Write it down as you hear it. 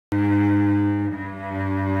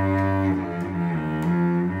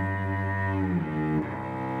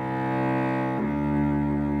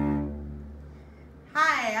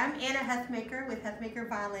Hethmaker with Hethmaker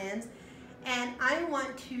Violins, and I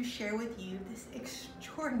want to share with you this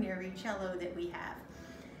extraordinary cello that we have.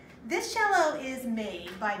 This cello is made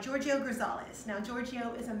by Giorgio Grisales. Now,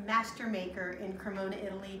 Giorgio is a master maker in Cremona,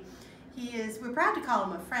 Italy. We're proud to call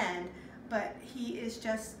him a friend, but he is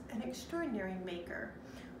just an extraordinary maker.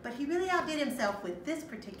 But he really outdid himself with this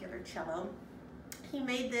particular cello. He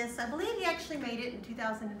made this, I believe he actually made it in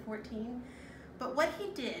 2014. But what he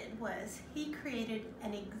did was he created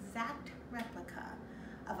an exact replica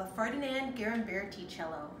of a Ferdinand Garamberti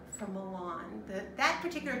cello from Milan. That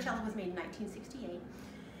particular cello was made in 1968.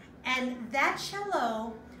 And that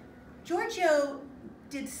cello, Giorgio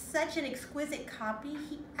did such an exquisite copy.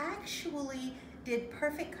 He actually did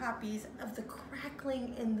perfect copies of the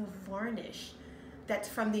crackling and the varnish that's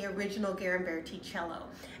from the original Garamberti cello.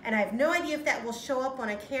 And I have no idea if that will show up on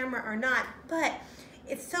a camera or not, but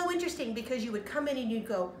it's so interesting because you would come in and you'd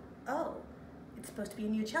go, oh, it's supposed to be a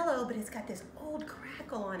new cello, but it's got this old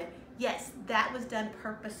crackle on it. Yes, that was done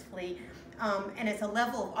purposefully, and it's a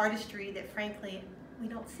level of artistry that frankly, we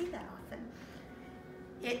don't see that often.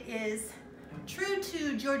 It is true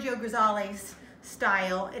to Giorgio Grisales'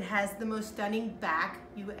 style. It has the most stunning back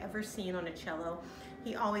you've ever seen on a cello.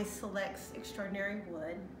 He always selects extraordinary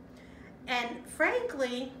wood. And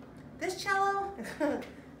frankly, this cello,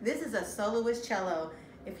 this is a soloist cello.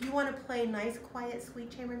 If you want to play nice, quiet, sweet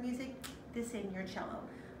chamber music, this is your cello.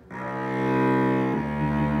 I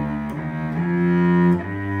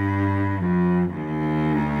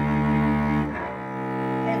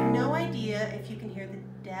have no idea if you can hear the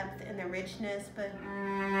depth and the richness, but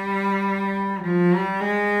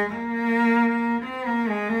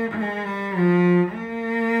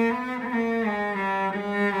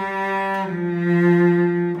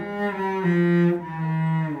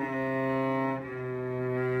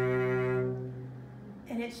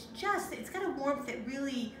it's got a warmth that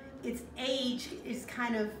really, its age is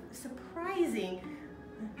kind of surprising.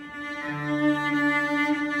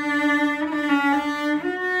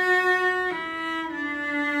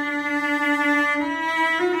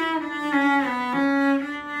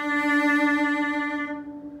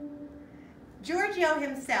 Giorgio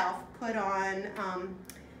himself put on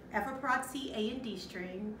F upright C, A and D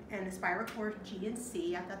string, and a spiral chord G and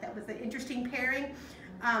C. I thought that was an interesting pairing.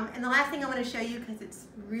 And the last thing I want to show you, because it's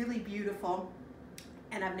really beautiful,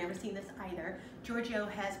 and I've never seen this either, Giorgio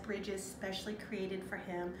has bridges specially created for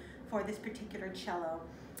him for this particular cello.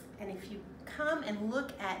 And if you come and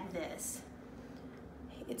look at this,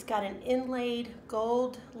 it's got an inlaid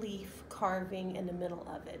gold leaf carving in the middle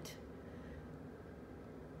of it.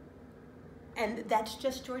 And that's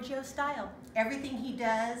just Giorgio's style. Everything he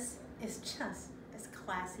does is just as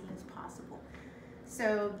classy as possible.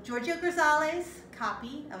 So Giorgio Grisales'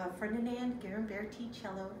 copy of a Ferdinand Garamberti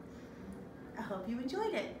cello. I hope you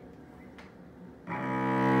enjoyed it.